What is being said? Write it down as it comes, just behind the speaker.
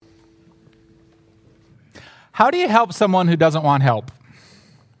How do you help someone who doesn't want help?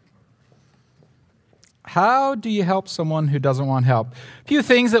 How do you help someone who doesn't want help? A few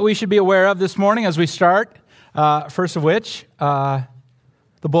things that we should be aware of this morning as we start. First of which, the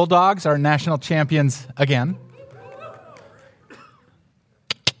Bulldogs are national champions again.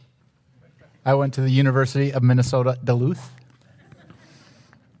 I went to the University of Minnesota Duluth.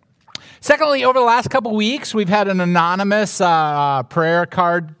 Secondly, over the last couple weeks, we've had an anonymous prayer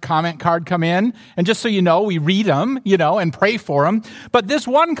card, comment card come in. And just so you know, we read them, and pray for them. But this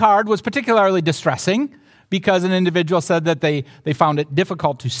one card was particularly distressing because an individual said that they found it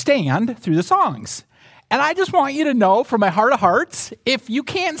difficult to stand through the songs. And I just want you to know from my heart of hearts, if you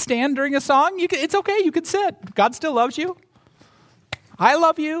can't stand during a song, it's okay, you can sit. God still loves you. I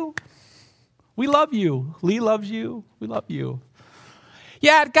love you. We love you. Lee loves you. We love you.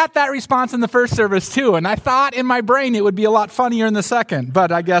 Yeah, it got that response in the first service too, and I thought in my brain it would be a lot funnier in the second,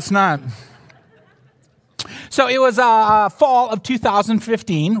 but I guess not. So it was fall of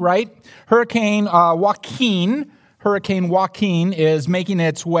 2015, right? Hurricane Joaquin is making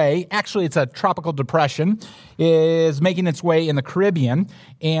its way, actually it's a tropical depression, is making its way in the Caribbean.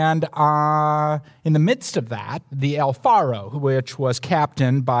 And in the midst of that, the El Faro, which was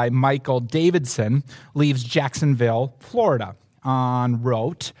captained by Michael Davidson, leaves Jacksonville, Florida, en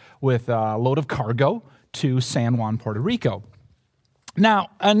route with a load of cargo to San Juan, Puerto Rico. Now,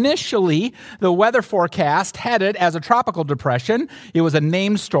 initially, the weather forecast had it as a tropical depression. It was a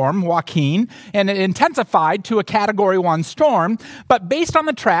named storm, Joaquin, and it intensified to a Category 1 storm. But based on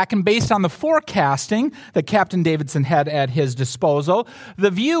the track and based on the forecasting that Captain Davidson had at his disposal, the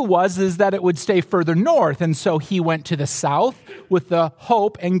view was that it would stay further north, and so he went to the south with the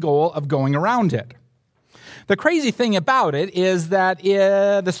hope and goal of going around it. The crazy thing about it is that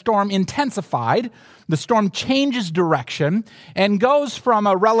the storm intensified. The storm changes direction and goes from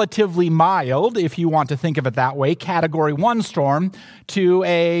a relatively mild, if you want to think of it that way, Category 1 storm to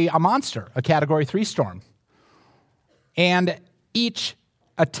a monster, a Category 3 storm. And each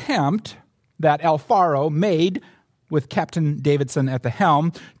attempt that El Faro made with Captain Davidson at the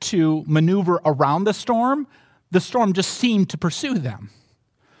helm to maneuver around the storm just seemed to pursue them.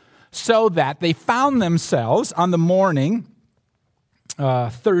 So that they found themselves on the morning,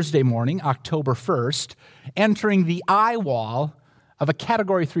 Thursday morning, October 1st, entering the eye wall of a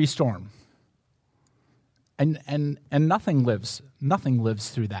Category 3 storm. And nothing lives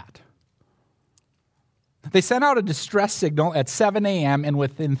through that. They sent out a distress signal at 7 a.m., and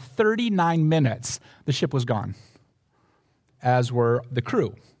within 39 minutes, the ship was gone, as were the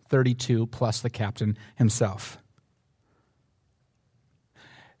crew, 32 plus the captain himself.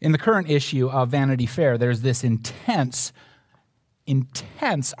 In the current issue of Vanity Fair, there's this intense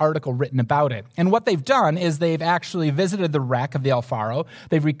article written about it. And what they've done is they've actually visited the wreck of the El Faro.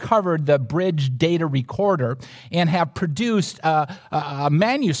 They've recovered the bridge data recorder and have produced a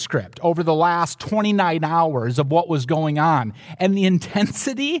manuscript over the last 29 hours of what was going on. And the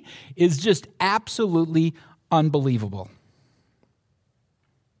intensity is just absolutely unbelievable.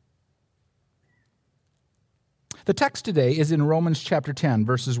 The text today is in Romans chapter 10,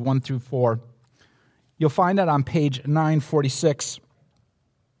 verses 1 through 4. You'll find it on page 946.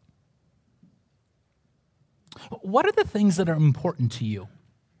 What are the things that are important to you?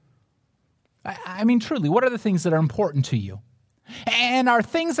 I mean, truly, what are the things that are important to you? And are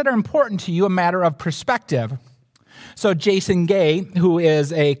things that are important to you a matter of perspective? So Jason Gray, who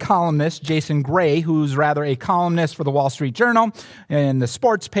is a columnist, Jason Gray, who's rather a columnist for the Wall Street Journal and the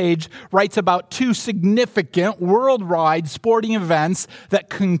sports page, writes about two significant worldwide sporting events that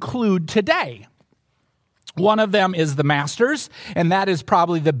conclude today. One of them is the Masters, and that is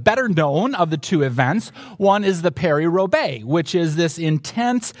probably the better known of the two events. One is the Paris-Roubaix, which is this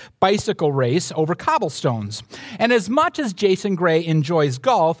intense bicycle race over cobblestones. And as much as Jason Gray enjoys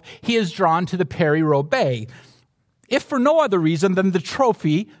golf, he is drawn to the Paris-Roubaix, if for no other reason than the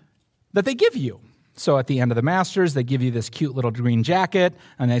trophy that they give you. So at the end of the Masters, they give you this cute little green jacket,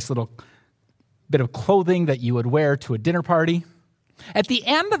 a nice little bit of clothing that you would wear to a dinner party. At the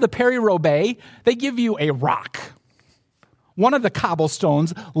end of the Paris-Roubaix, they give you a rock, one of the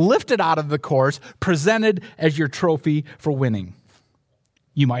cobblestones lifted out of the course, presented as your trophy for winning.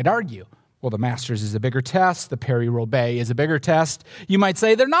 You might argue, well, the Masters is a bigger test, the Paris-Roubaix is a bigger test. You might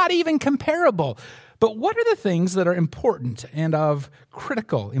say they're not even comparable. But what are the things that are important and of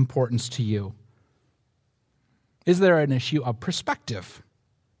critical importance to you? Is there an issue of perspective?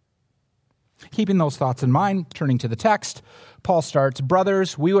 Keeping those thoughts in mind, turning to the text, Paul starts,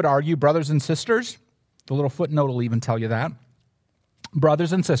 brothers, we would argue, brothers and sisters. The little footnote will even tell you that.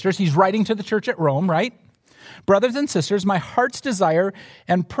 Brothers and sisters. He's writing to the church at Rome, right? Brothers and sisters, my heart's desire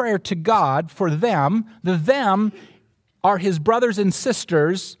and prayer to God for them, the them are his brothers and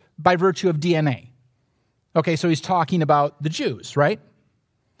sisters by virtue of DNA. Okay, so he's talking about the Jews, right?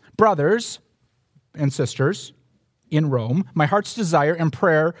 Brothers and sisters in Rome, my heart's desire and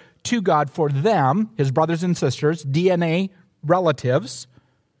prayer to God for them, his brothers and sisters, DNA relatives,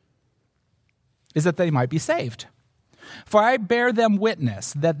 is that they might be saved. For I bear them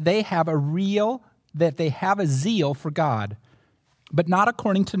witness that they have a zeal for God, but not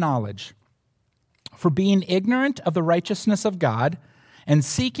according to knowledge. For being ignorant of the righteousness of God and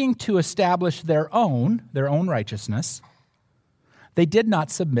seeking to establish their own righteousness, they did not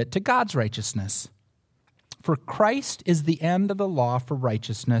submit to God's righteousness. For Christ is the end of the law for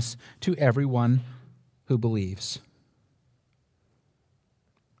righteousness to everyone who believes.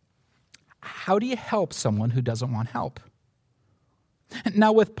 How do you help someone who doesn't want help?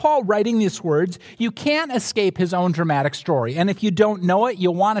 Now, with Paul writing these words, you can't escape his own dramatic story. And if you don't know it,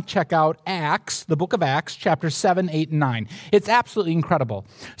 you'll want to check out Acts, the book of Acts, chapters 7, 8, and 9. It's absolutely incredible.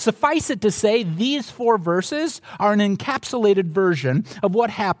 Suffice it to say, these 4 verses are an encapsulated version of what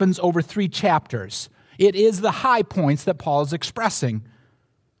happens over 3 chapters. It is the high points that Paul is expressing.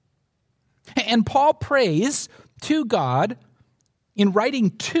 And Paul prays to God in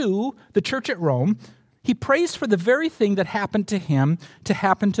writing to the church at Rome. He prays for the very thing that happened to him to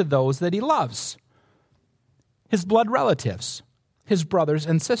happen to those that he loves, his blood relatives, his brothers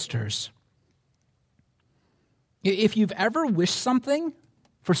and sisters. If you've ever wished something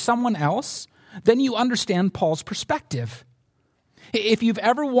for someone else, then you understand Paul's perspective. If you've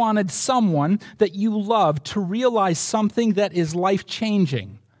ever wanted someone that you love to realize something that is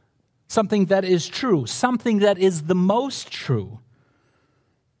life-changing, something that is true, something that is the most true,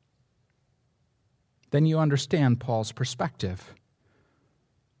 then you understand Paul's perspective.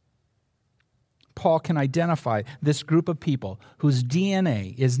 Paul can identify this group of people whose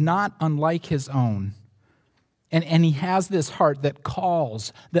DNA is not unlike his own. And he has this heart that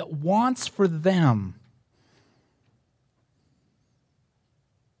calls, that wants for them.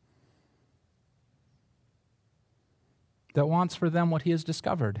 That wants for them what he has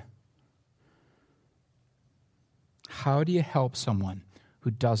discovered. How do you help someone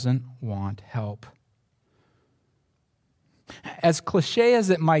who doesn't want help? As cliche as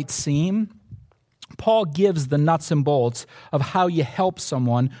it might seem, Paul gives the nuts and bolts of how you help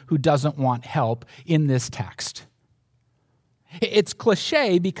someone who doesn't want help in this text. It's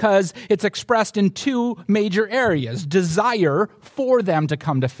cliche because it's expressed in 2 major areas: desire for them to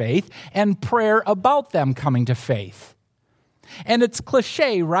come to faith and prayer about them coming to faith. And it's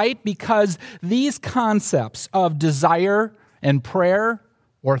cliche, right? Because these concepts of desire and prayer,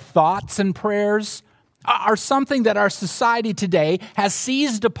 or thoughts and prayers, are something that our society today has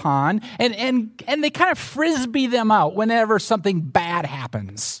seized upon, and they kind of frisbee them out whenever something bad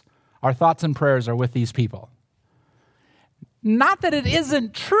happens. Our thoughts and prayers are with these people. Not that it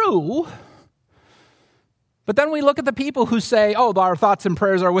isn't true, but then we look at the people who say, oh, our thoughts and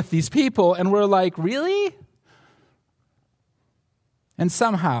prayers are with these people, and we're like, really? And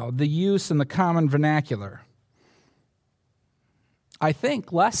somehow the use in the common vernacular, I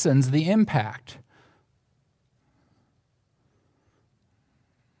think, lessens the impact.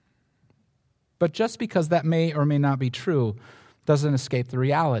 But just because that may or may not be true doesn't escape the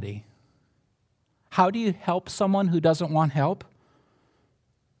reality. How do you help someone who doesn't want help?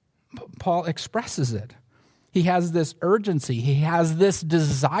 Paul expresses it. He has this urgency. He has this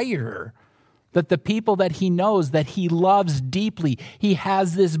desire that the people that he knows, that he loves deeply, he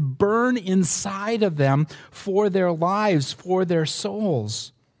has this burn inside of them for their lives, for their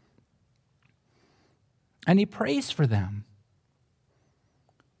souls. And he prays for them.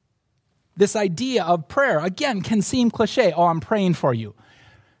 This idea of prayer, again, can seem cliche. Oh, I'm praying for you.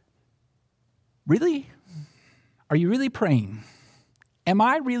 Really? Are you really praying? Am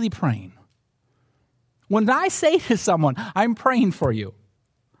I really praying? When I say to someone, I'm praying for you,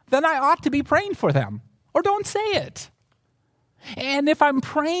 then I ought to be praying for them. Or don't say it. And if I'm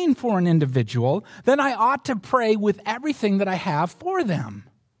praying for an individual, then I ought to pray with everything that I have for them.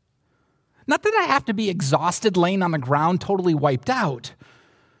 Not that I have to be exhausted, laying on the ground, totally wiped out,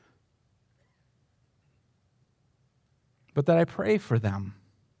 but that I pray for them.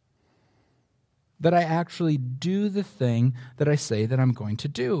 That I actually do the thing that I say that I'm going to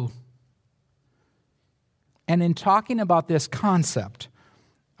do. And in talking about this concept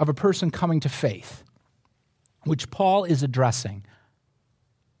of a person coming to faith, which Paul is addressing,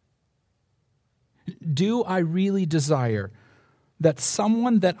 do I really desire that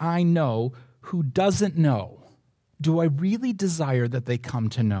someone that I know who doesn't know, do I really desire that they come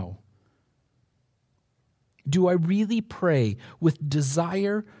to know? Do I really pray with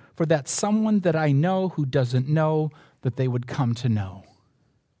desire for that someone that I know who doesn't know that they would come to know?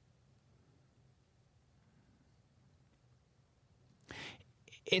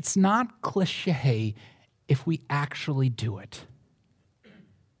 It's not cliche if we actually do it.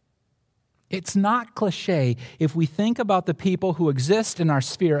 It's not cliche if we think about the people who exist in our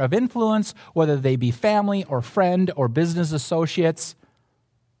sphere of influence, whether they be family or friend or business associates,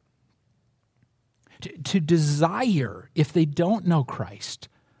 to desire, if they don't know Christ,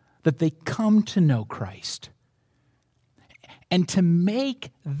 that they come to know Christ. And to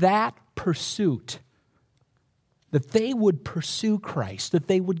make that pursuit, that they would pursue Christ, that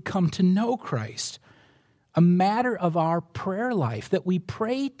they would come to know Christ, a matter of our prayer life, that we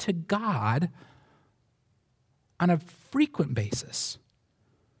pray to God on a frequent basis.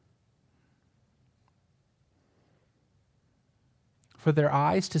 For their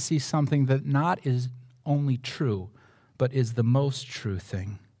eyes to see something that not is only true, but is the most true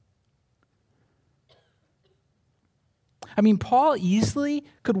thing. I mean, Paul easily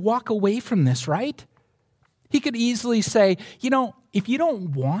could walk away from this, right? He could easily say, if you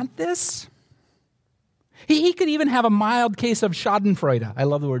don't want this, he could even have a mild case of schadenfreude. I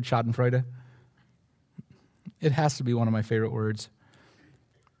love the word schadenfreude. It has to be one of my favorite words.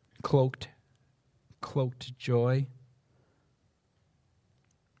 Cloaked joy.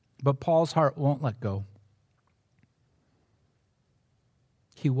 But Paul's heart won't let go.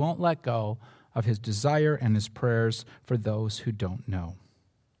 He won't let go of his desire and his prayers for those who don't know.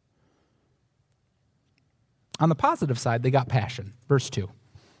 On the positive side, they got passion. Verse 2.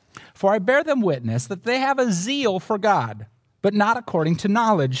 For I bear them witness that they have a zeal for God, but not according to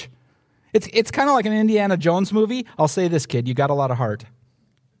knowledge. It's kind of like an Indiana Jones movie. I'll say this, kid, you got a lot of heart.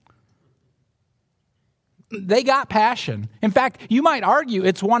 They got passion. In fact, you might argue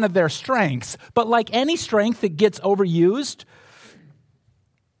it's one of their strengths, but like any strength that gets overused,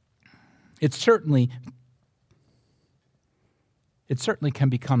 it certainly can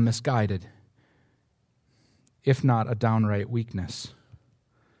become misguided, if not a downright weakness.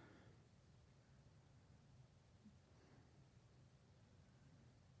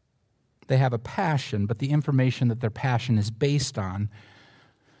 They have a passion, but the information that their passion is based on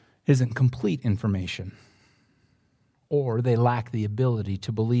isn't complete information. Or they lack the ability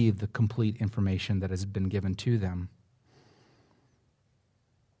to believe the complete information that has been given to them.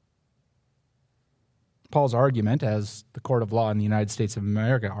 Paul's argument, as the court of law in the United States of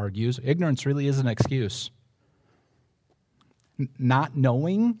America argues, ignorance really is an excuse. Not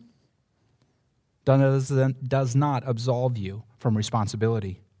knowing does not absolve you from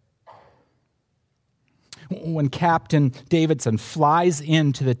responsibility. When Captain Davidson flies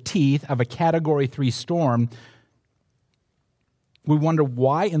into the teeth of a Category 3 storm, we wonder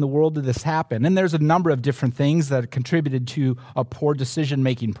why in the world did this happen? And there's a number of different things that contributed to a poor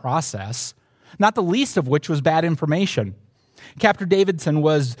decision-making process, not the least of which was bad information. Captain Davidson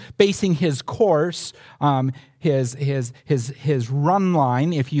was basing his course, his run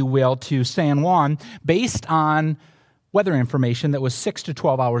line, if you will, to San Juan, based on weather information that was 6 to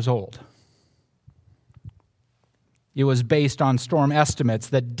 12 hours old. It was based on storm estimates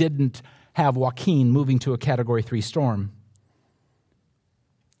that didn't have Joaquin moving to a Category 3 storm.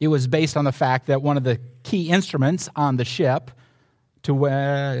 It was based on the fact that one of the key instruments on the ship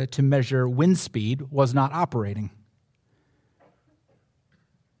to measure wind speed was not operating.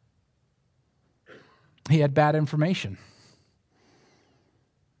 He had bad information.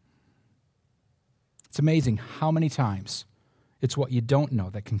 It's amazing how many times it's what you don't know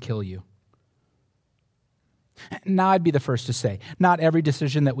that can kill you. Now, I'd be the first to say, not every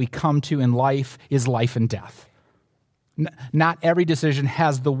decision that we come to in life is life and death. Not every decision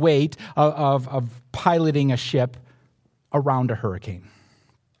has the weight of piloting a ship around a hurricane.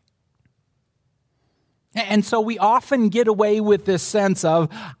 And so we often get away with this sense of,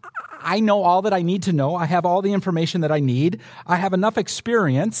 I know all that I need to know. I have all the information that I need. I have enough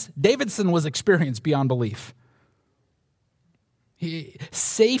experience. Davidson was experienced beyond belief.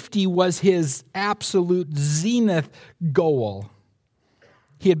 Safety was his absolute zenith goal.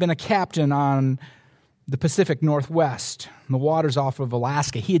 He had been a captain on the Pacific Northwest, the waters off of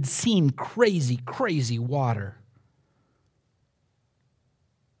Alaska. He had seen crazy, crazy water.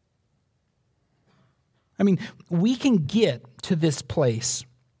 I mean, we can get to this place.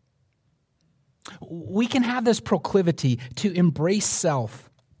 We can have this proclivity to embrace self.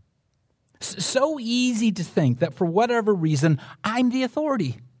 So easy to think that for whatever reason, I'm the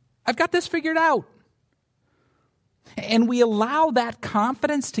authority. I've got this figured out. And we allow that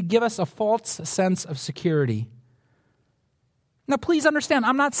confidence to give us a false sense of security. Now, please understand,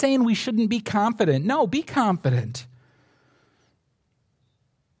 I'm not saying we shouldn't be confident. No, be confident.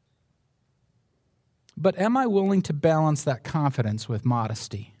 But am I willing to balance that confidence with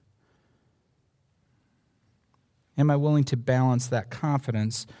modesty? Am I willing to balance that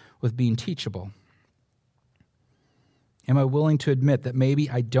confidence with being teachable? Am I willing to admit that maybe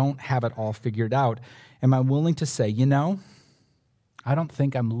I don't have it all figured out? Am I willing to say, I don't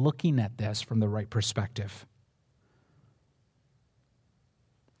think I'm looking at this from the right perspective?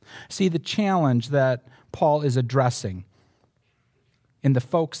 See, the challenge that Paul is addressing in the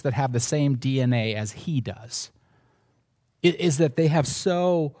folks that have the same DNA as he does is that they have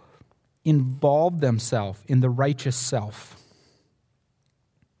so involved themselves in the righteous self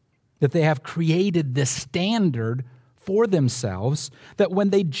that they have created this standard for themselves that when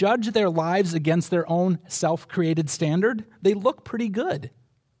they judge their lives against their own self-created standard, they look pretty good.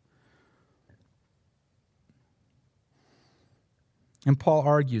 And Paul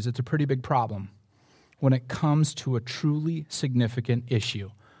argues it's a pretty big problem when it comes to a truly significant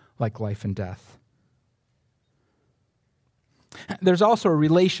issue like life and death. There's also a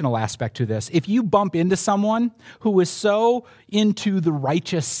relational aspect to this. If you bump into someone who is so into the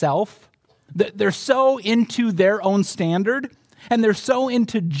righteous self, they're so into their own standard, and they're so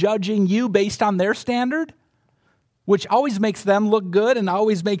into judging you based on their standard, which always makes them look good and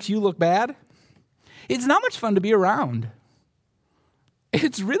always makes you look bad, it's not much fun to be around.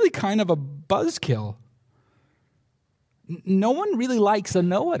 It's really kind of a buzzkill. No one really likes a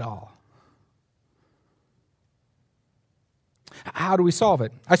know-it-all. How do we solve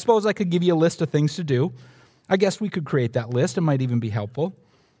it? I suppose I could give you a list of things to do. I guess we could create that list. It might even be helpful.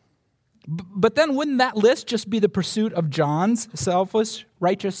 But then wouldn't that list just be the pursuit of John's selfless,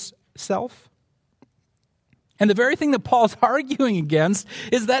 righteous self? And the very thing that Paul's arguing against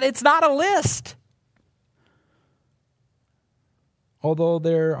is that it's not a list. Although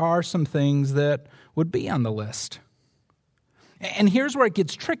there are some things that would be on the list. And here's where it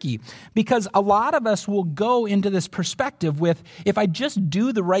gets tricky, because a lot of us will go into this perspective with, if I just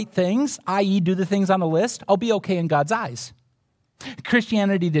do the right things, i.e. do the things on the list, I'll be okay in God's eyes.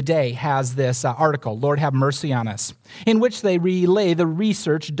 Christianity Today has this article, Lord Have Mercy on Us, in which they relay the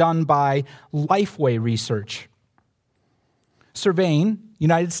research done by Lifeway Research, surveying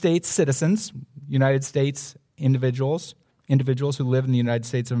United States citizens, United States individuals who live in the United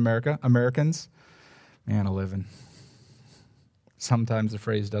States of America, Americans. Man, a living. Sometimes the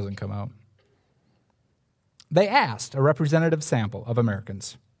phrase doesn't come out. They asked a representative sample of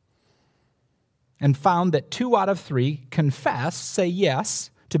Americans and found that 2 out of 3 say yes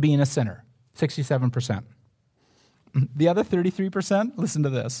to being a sinner, 67%. The other 33%, listen to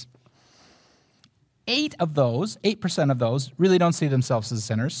this. 8% of those really don't see themselves as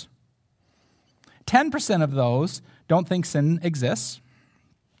sinners. 10% of those don't think sin exists.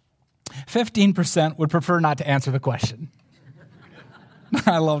 15% would prefer not to answer the question.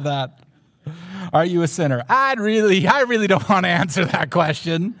 I love that. Are you a sinner? I really don't want to answer that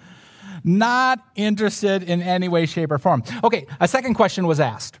question. Not interested in any way, shape, or form. Okay, a second question was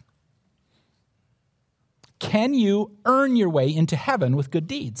asked. Can you earn your way into heaven with good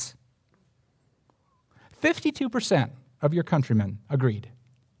deeds? 52% of your countrymen agreed,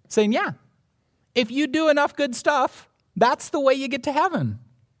 saying, yeah, if you do enough good stuff, that's the way you get to heaven.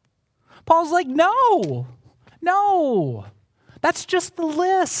 Paul's like, no, that's just the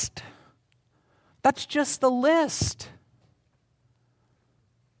list. That's just the list.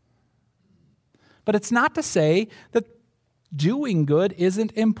 But it's not to say that doing good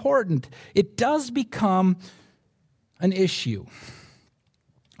isn't important. It does become an issue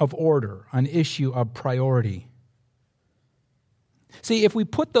of order, an issue of priority. See, if we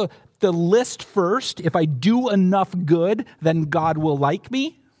put the list first, if I do enough good, then God will like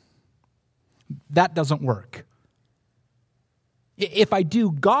me, that doesn't work. If I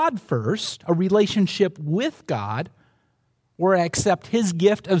do God first, a relationship with God, where I accept His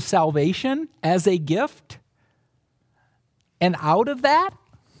gift of salvation as a gift, and out of that,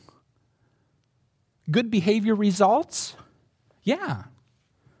 good behavior results, yeah.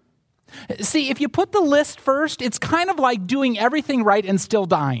 See, if you put the list first, it's kind of like doing everything right and still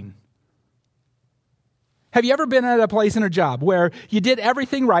dying. Have you ever been at a place in a job where you did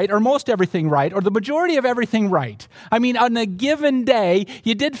everything right, or most everything right, or the majority of everything right? I mean, on a given day,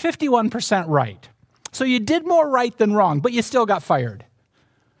 you did 51% right. So you did more right than wrong, but you still got fired.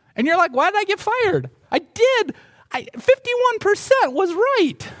 And you're like, why did I get fired? I did. 51% was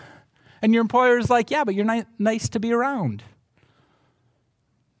right. And your employer's like, yeah, but you're nice to be around.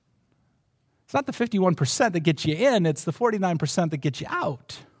 It's not the 51% that gets you in, it's the 49% that gets you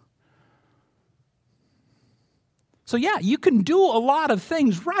out. So yeah, you can do a lot of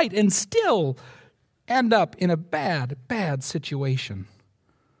things right and still end up in a bad, bad situation.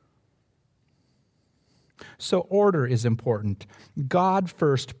 So order is important. God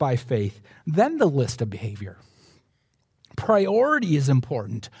first by faith, then the list of behavior. Priority is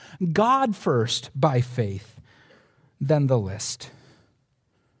important. God first by faith, then the list.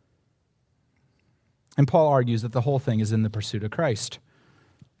 And Paul argues that the whole thing is in the pursuit of Christ.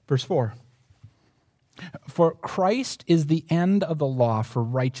 Verse 4. For Christ is the end of the law for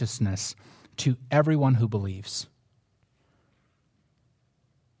righteousness to everyone who believes.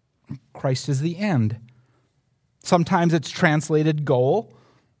 Christ is the end. Sometimes it's translated goal,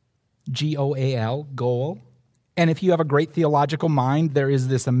 G-O-A-L, goal. And if you have a great theological mind, there is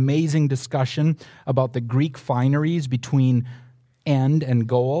this amazing discussion about the Greek fineries between end and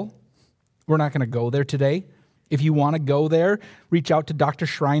goal. We're not going to go there today. If you want to go there, reach out to Dr.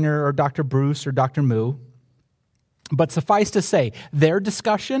 Schreiner or Dr. Bruce or Dr. Moo. But suffice to say, their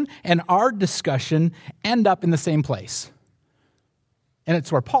discussion and our discussion end up in the same place. And it's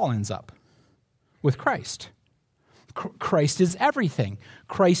where Paul ends up, with Christ. Christ is everything.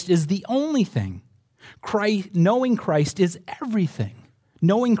 Christ is the only thing. Knowing Christ is everything.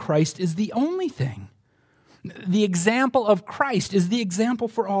 Knowing Christ is the only thing. The example of Christ is the example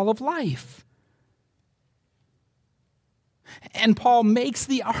for all of life. And Paul makes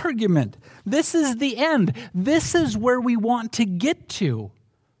the argument, this is the end. This is where we want to get to.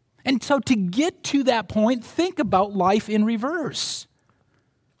 And so to get to that point, think about life in reverse.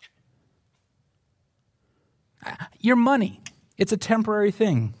 Your money, it's a temporary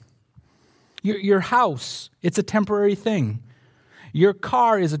thing. Your house, it's a temporary thing. Your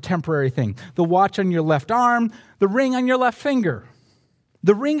car is a temporary thing. The watch on your left arm, the ring on your left finger,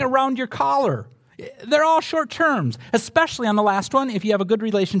 the ring around your collar, they're all short terms, especially on the last one if you have a good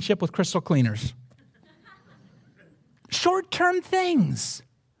relationship with crystal cleaners. Short-term things.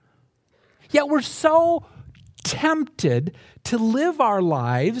 Yet we're so tempted to live our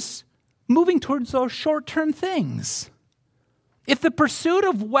lives moving towards those short-term things. If the pursuit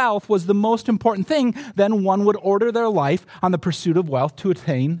of wealth was the most important thing, then one would order their life on the pursuit of wealth to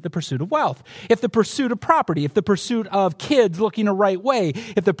attain the pursuit of wealth. If the pursuit of property, if the pursuit of kids looking a right way,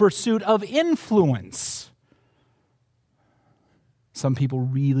 if the pursuit of influence. Some people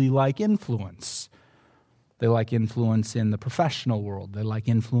really like influence. They like influence in the professional world. They like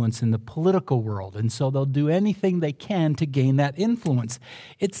influence in the political world. And so they'll do anything they can to gain that influence.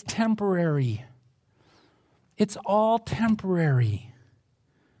 It's temporary. It's all temporary.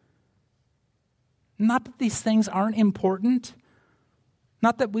 Not that these things aren't important.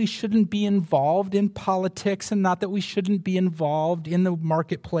 Not that we shouldn't be involved in politics and not that we shouldn't be involved in the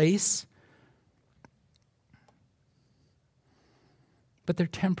marketplace. But they're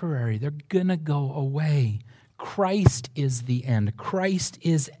temporary. They're going to go away. Christ is the end. Christ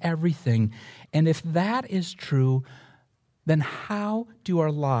is everything. And if that is true, then how do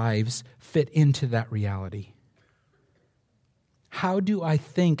our lives fit into that reality? How do I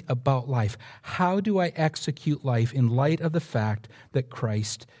think about life? How do I execute life in light of the fact that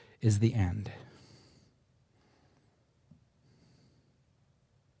Christ is the end?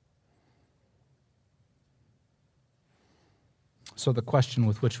 So the question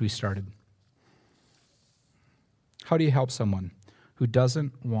with which we started. How do you help someone who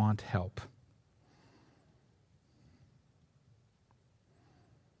doesn't want help?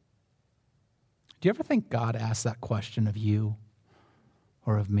 Do you ever think God asked that question of you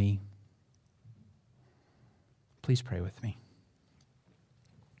or of me? Please pray with me.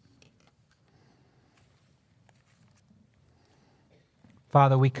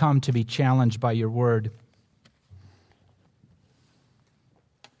 Father, we come to be challenged by your word.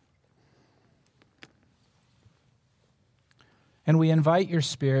 And we invite your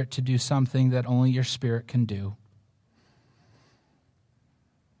Spirit to do something that only your Spirit can do.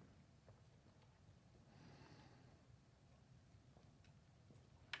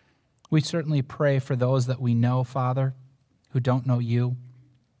 We certainly pray for those that we know, Father, who don't know you.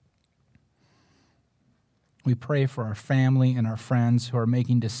 We pray for our family and our friends who are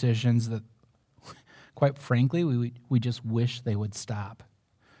making decisions that, quite frankly, we just wish they would stop.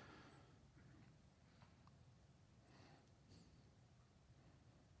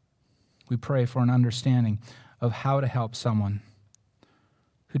 We pray for an understanding of how to help someone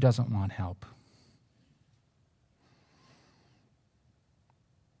who doesn't want help.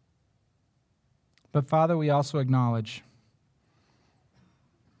 But Father, we also acknowledge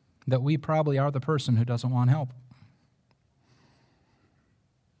that we probably are the person who doesn't want help.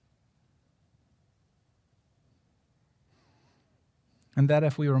 And that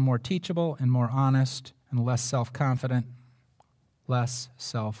if we were more teachable and more honest and less self-confident, less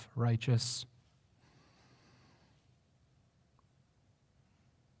self-righteous.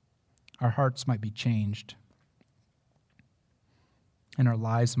 Our hearts might be changed, and our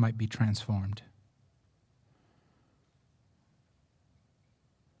lives might be transformed.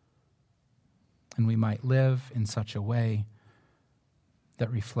 And we might live in such a way that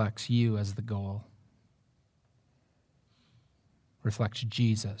reflects you as the goal, reflects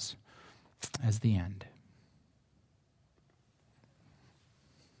Jesus as the end.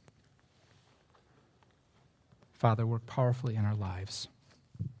 Father, work powerfully in our lives.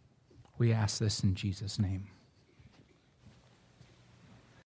 We ask this in Jesus' name.